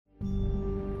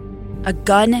a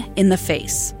gun in the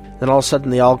face. Then all of a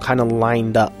sudden, they all kind of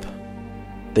lined up.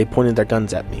 They pointed their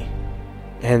guns at me.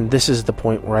 And this is the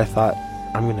point where I thought,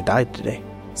 I'm going to die today.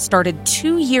 Started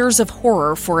 2 years of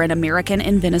horror for an American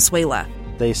in Venezuela.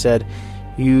 They said,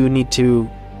 you need to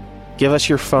give us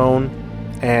your phone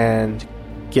and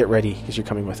get ready because you're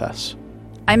coming with us.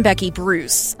 I'm Becky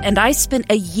Bruce, and I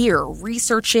spent a year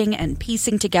researching and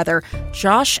piecing together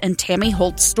Josh and Tammy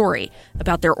Holt's story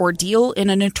about their ordeal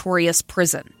in a notorious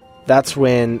prison. That's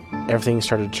when everything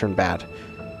started to turn bad.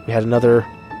 We had another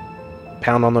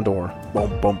pound on the door.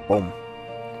 Boom, boom, boom.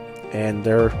 And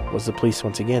there was the police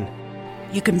once again.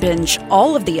 You can binge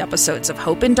all of the episodes of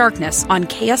Hope in Darkness on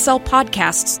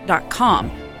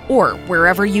KSLpodcasts.com or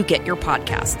wherever you get your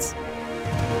podcasts.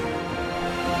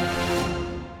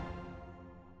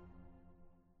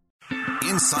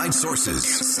 Inside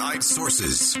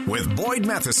Sources with Boyd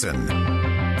Matheson.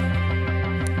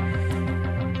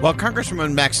 Well,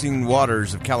 Congresswoman Maxine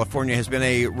Waters of California has been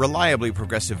a reliably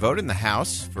progressive vote in the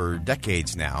House for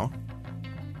decades now.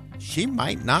 She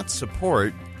might not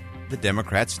support the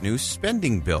Democrats' new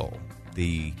spending bill,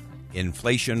 the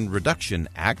Inflation Reduction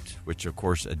Act, which, of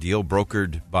course, a deal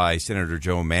brokered by Senator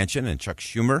Joe Manchin and Chuck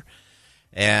Schumer.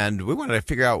 And we wanted to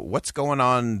figure out what's going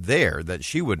on there, that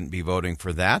she wouldn't be voting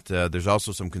for that. There's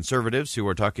also some conservatives who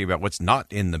are talking about what's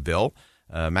not in the bill.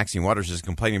 Maxine Waters is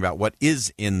complaining about what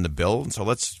is in the bill. And so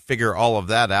let's figure all of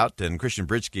that out. And Christian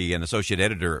Britschke, an associate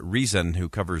editor at Reason, who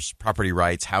covers property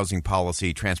rights, housing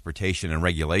policy, transportation, and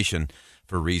regulation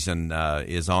for Reason,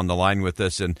 is on the line with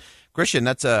us. And Christian,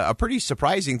 that's a pretty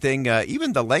surprising thing.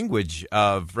 Even the language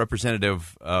of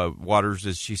Representative Waters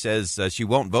is she says she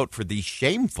won't vote for the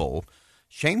shameful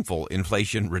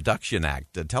Inflation Reduction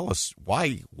Act. Tell us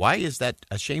why is that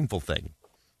a shameful thing?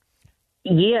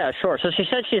 Yeah, sure. So she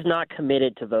said she's not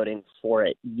committed to voting for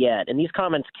it yet. And these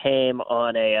comments came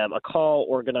on a call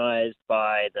organized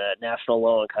by the National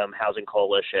Low-Income Housing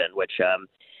Coalition, which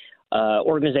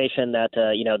organization that,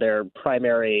 their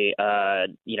primary,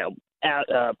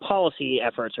 policy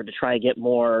efforts are to try to get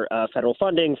more federal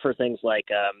funding for things like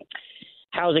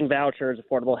housing vouchers,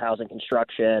 affordable housing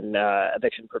construction,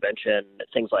 eviction prevention,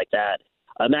 things like that.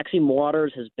 Maxine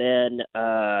Waters has been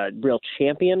a real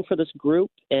champion for this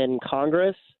group in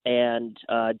Congress, and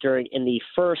in the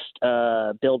first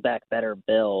Build Back Better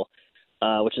bill,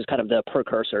 which is kind of the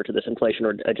precursor to this Inflation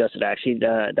Adjusted Act,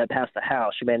 that passed the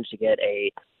House. She managed to get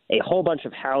a whole bunch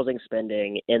of housing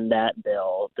spending in that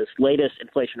bill. This latest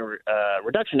Inflation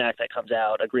Reduction Act that comes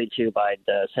out, agreed to by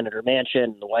Senator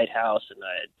Manchin, the White House, and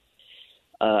the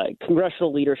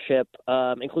congressional leadership,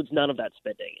 includes none of that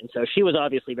spending. And so she was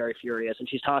obviously very furious, and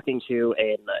she's talking to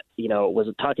an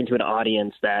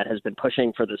audience that has been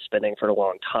pushing for this spending for a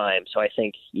long time. So I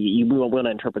think you will want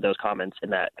to interpret those comments in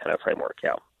that kind of framework,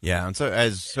 yeah. Yeah, and so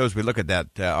as we look at that,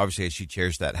 obviously as she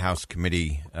chairs that House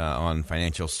Committee on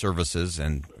Financial Services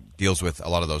and deals with a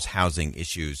lot of those housing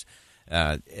issues,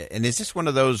 and is this one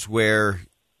of those where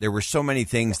there were so many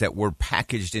things that were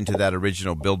packaged into that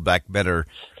original Build Back Better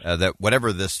that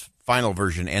whatever this final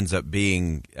version ends up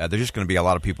being, there's just going to be a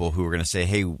lot of people who are going to say,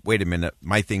 hey, wait a minute,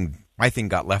 my thing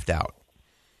got left out.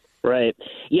 Right.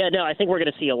 Yeah, no, I think we're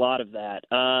going to see a lot of that.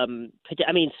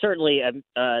 Certainly,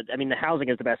 the housing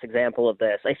is the best example of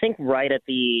this. I think right at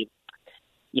the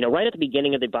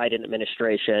beginning of the Biden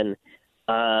administration,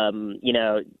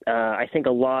 I think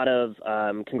a lot of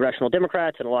congressional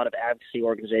Democrats and a lot of advocacy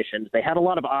organizations, they had a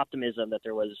lot of optimism that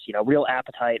there was, real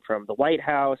appetite from the White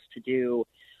House to do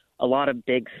a lot of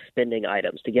big spending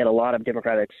items, to get a lot of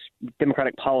Democratic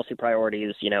policy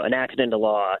priorities, enacted into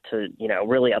law to,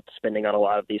 really up the spending on a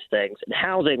lot of these things. And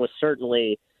housing was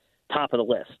certainly top of the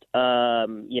list.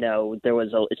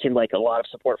 It seemed like a lot of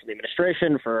support from the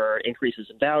administration for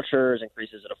increases in vouchers,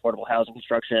 increases in affordable housing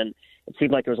construction. It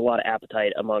seemed like there was a lot of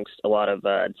appetite amongst a lot of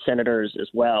senators as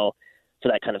well for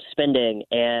that kind of spending.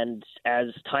 And as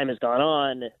time has gone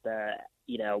on, the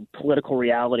political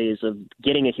realities of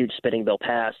getting a huge spending bill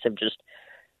passed have just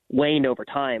waned over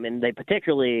time, and they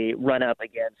particularly run up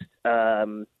against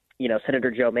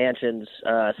Senator Joe Manchin's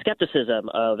skepticism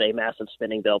of a massive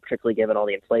spending bill, particularly given all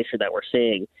the inflation that we're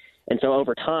seeing. And so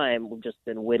over time, we've just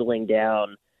been whittling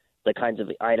down the kinds of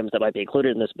items that might be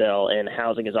included in this bill, and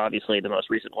housing is obviously the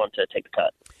most recent one to take the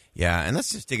cut. Yeah, and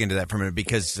let's just dig into that for a minute,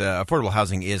 because affordable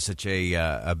housing is such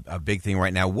a big thing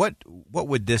right now. What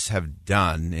would this have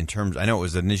done in terms? I know it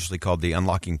was initially called the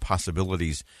Unlocking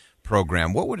Possibilities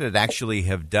program. What would it actually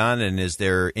have done, and is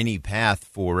there any path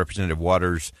for Representative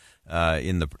Waters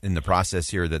in the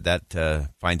process here that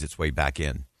finds its way back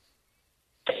in?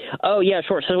 Oh, yeah,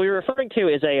 sure. So what we're referring to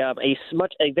is a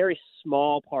very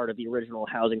small part of the original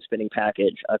housing spending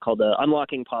package called the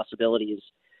Unlocking Possibilities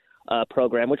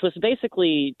program, which was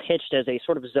basically pitched as a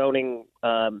sort of zoning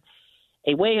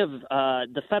a way of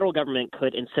the federal government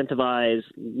could incentivize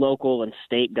local and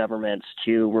state governments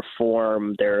to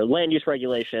reform their land use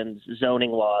regulations,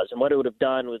 zoning laws. And what it would have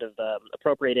done would have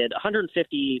appropriated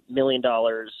 $150 million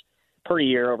per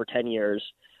year over 10 years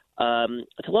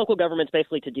to local governments,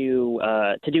 basically to do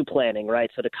planning, right?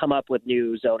 So to come up with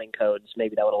new zoning codes,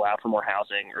 maybe that would allow for more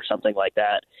housing or something like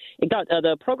that. It got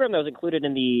the program that was included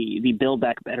in the Build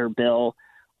Back Better bill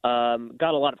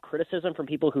got a lot of criticism from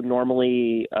people who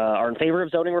normally are in favor of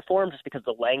zoning reform, just because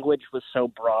the language was so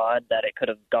broad that it could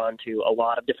have gone to a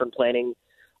lot of different planning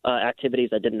activities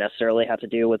that didn't necessarily have to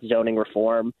do with zoning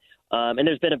reform. And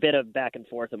there's been a bit of back and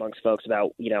forth amongst folks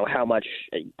about, how much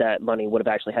that money would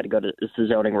have actually had to go to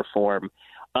zoning reform.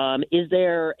 Is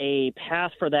there a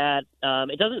path for that?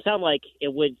 It doesn't sound like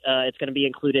it would. It's going to be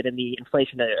included in the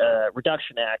Inflation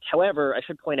Reduction Act. However, I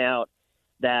should point out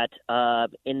that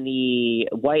in the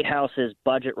White House's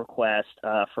budget request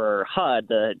for HUD,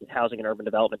 the Housing and Urban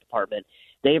Development Department,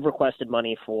 they've requested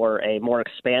money for a more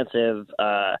expansive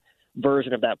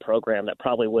version of that program that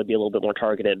probably would be a little bit more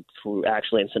targeted for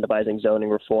actually incentivizing zoning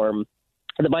reform.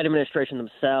 The Biden administration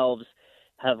themselves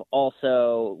have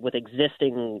also, with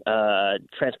existing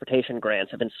transportation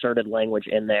grants, have inserted language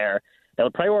in there that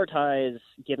would prioritize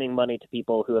giving money to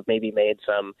people who have maybe made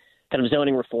some kind of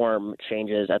zoning reform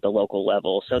changes at the local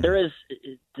level. So there is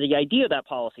the idea of that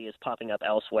policy is popping up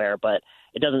elsewhere, but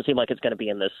it doesn't seem like it's going to be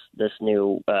in this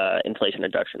new Inflation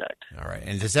Reduction Act. All right.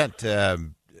 And does that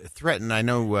threaten? I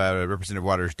know Representative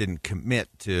Waters didn't commit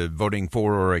to voting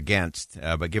for or against,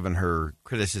 but given her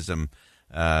criticism,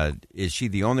 is she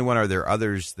the only one? Are there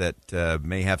others that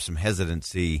may have some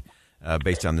hesitancy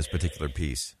based on this particular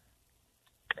piece?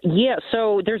 Yeah.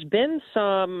 So there's been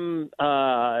some.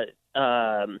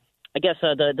 I guess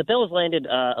the bill has landed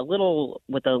a little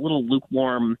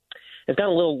lukewarm. It's got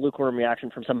a little lukewarm reaction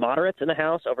from some moderates in the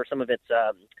House over some of its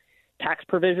tax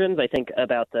provisions. I think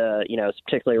about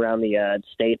particularly around the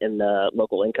state and the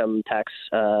local income tax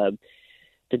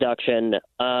deduction.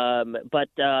 But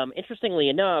interestingly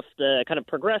enough, the kind of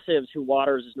progressives who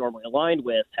Waters is normally aligned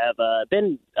with have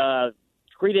been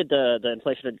greeted the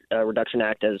Inflation Reduction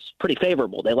Act as pretty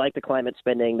favorable. They like the climate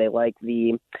spending. They like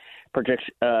the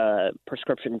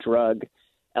prescription drug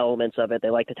elements of it. They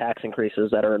like the tax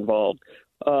increases that are involved.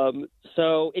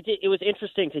 So it was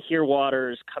interesting to hear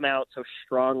Waters come out so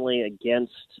strongly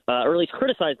against, or at least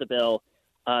criticize the bill,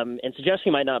 and suggest she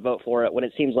might not vote for it when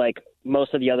it seems like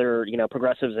most of the other,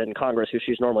 progressives in Congress who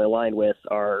she's normally aligned with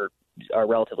are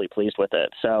relatively pleased with it.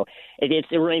 So it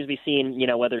remains to be seen,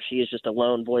 whether she is just a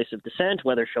lone voice of dissent,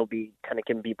 whether she'll be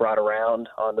can be brought around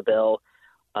on the bill.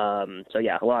 So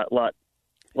yeah, a lot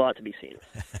to be seen.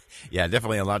 Yeah,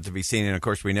 definitely a lot to be seen. And of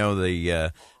course, we know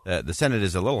the Senate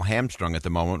is a little hamstrung at the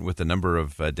moment with the number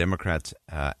of Democrats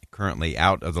currently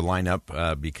out of the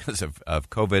lineup because of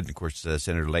COVID. Of course,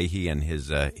 Senator Leahy and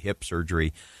his hip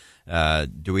surgery.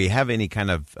 Do we have any kind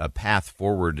of path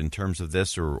forward in terms of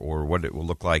this, or what it will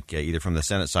look like either from the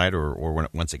Senate side or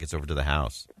once it gets over to the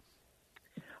House?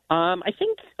 I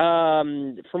think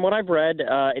from what I've read,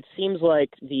 it seems like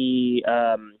the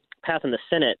path in the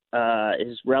Senate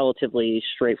is relatively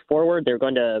straightforward. They're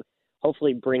going to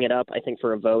hopefully bring it up, I think,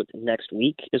 for a vote next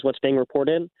week is what's being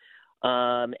reported.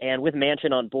 And with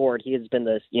Manchin on board, he has been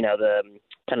the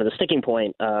kind of the sticking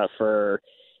point for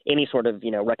any sort of,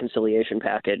 reconciliation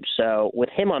package. So with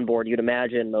him on board, you'd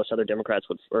imagine most other Democrats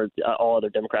all other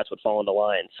Democrats would fall into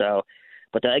line. So,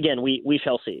 but again, we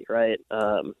shall see, right?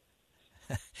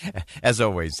 As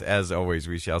always,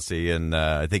 we shall see. And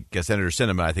I think Senator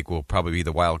Sinema, will probably be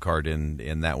the wild card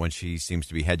in that one. She seems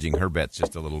to be hedging her bets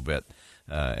just a little bit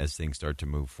as things start to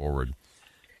move forward.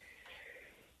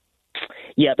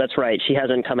 Yeah, that's right. She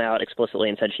hasn't come out explicitly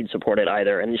and said she'd support it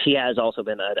either. And she has also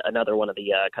been another one of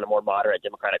the kind of more moderate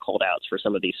Democratic holdouts for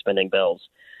some of these spending bills.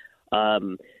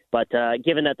 But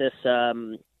given that this,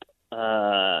 the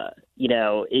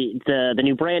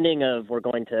new branding of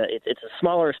it's a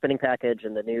smaller spending package,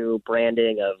 and the new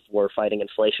branding of we're fighting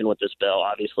inflation with this bill,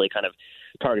 obviously kind of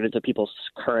targeted to people's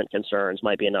current concerns,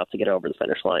 might be enough to get over the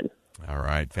finish line. All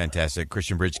right. Fantastic.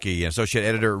 Christian Britschke, Associate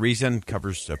Editor at Reason,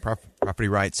 covers property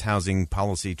rights, housing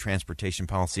policy, transportation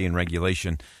policy, and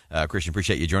regulation. Christian,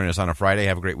 appreciate you joining us on a Friday.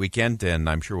 Have a great weekend, and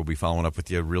I'm sure we'll be following up with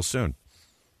you real soon.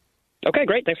 Okay,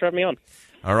 great. Thanks for having me on.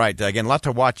 All right. Again, a lot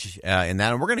to watch in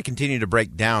that, and we're going to continue to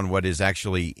break down what is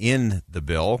actually in the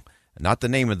bill, not the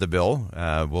name of the bill.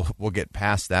 We'll get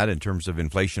past that in terms of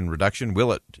inflation reduction.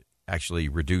 Will it actually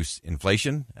reduce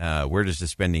inflation? Where does the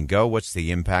spending go? What's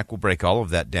the impact? We'll break all of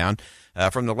that down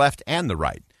from the left and the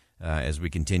right as we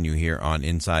continue here on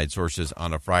Inside Sources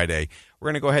on a Friday. We're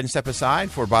going to go ahead and step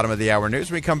aside for bottom of the hour news.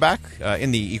 When we come back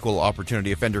in the equal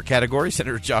opportunity offender category,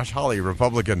 Senator Josh Hawley,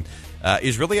 Republican,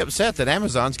 is really upset that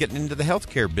Amazon's getting into the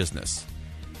healthcare business.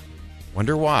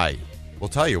 Wonder why? We'll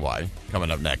tell you why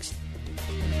coming up next.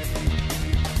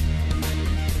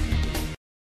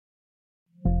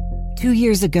 Two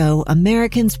years ago,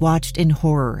 Americans watched in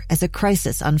horror as a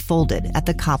crisis unfolded at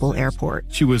the Kabul airport.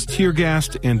 She was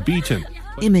tear-gassed and beaten.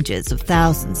 Images of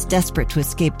thousands desperate to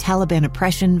escape Taliban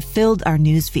oppression filled our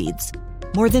news feeds.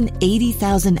 More than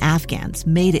 80,000 Afghans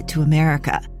made it to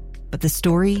America. But the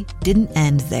story didn't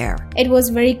end there. It was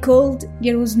very cold.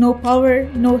 There was no power,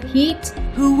 no heat.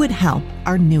 Who would help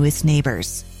our newest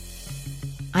neighbors?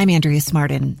 I'm Andrea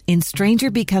Smartin. In Stranger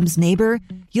Becomes Neighbor,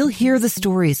 you'll hear the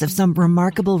stories of some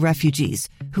remarkable refugees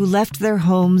who left their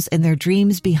homes and their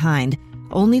dreams behind,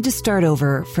 only to start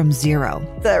over from zero.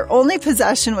 Their only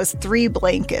possession was 3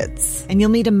 blankets. And you'll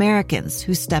meet Americans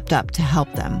who stepped up to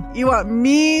help them. You want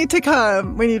me to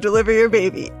come when you deliver your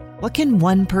baby. What can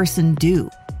one person do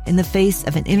in the face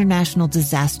of an international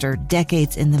disaster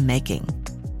decades in the making?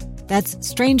 That's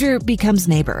Stranger Becomes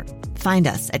Neighbor. Find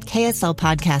us at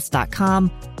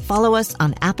kslpodcast.com. Follow us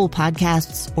on Apple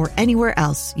Podcasts or anywhere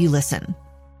else you listen.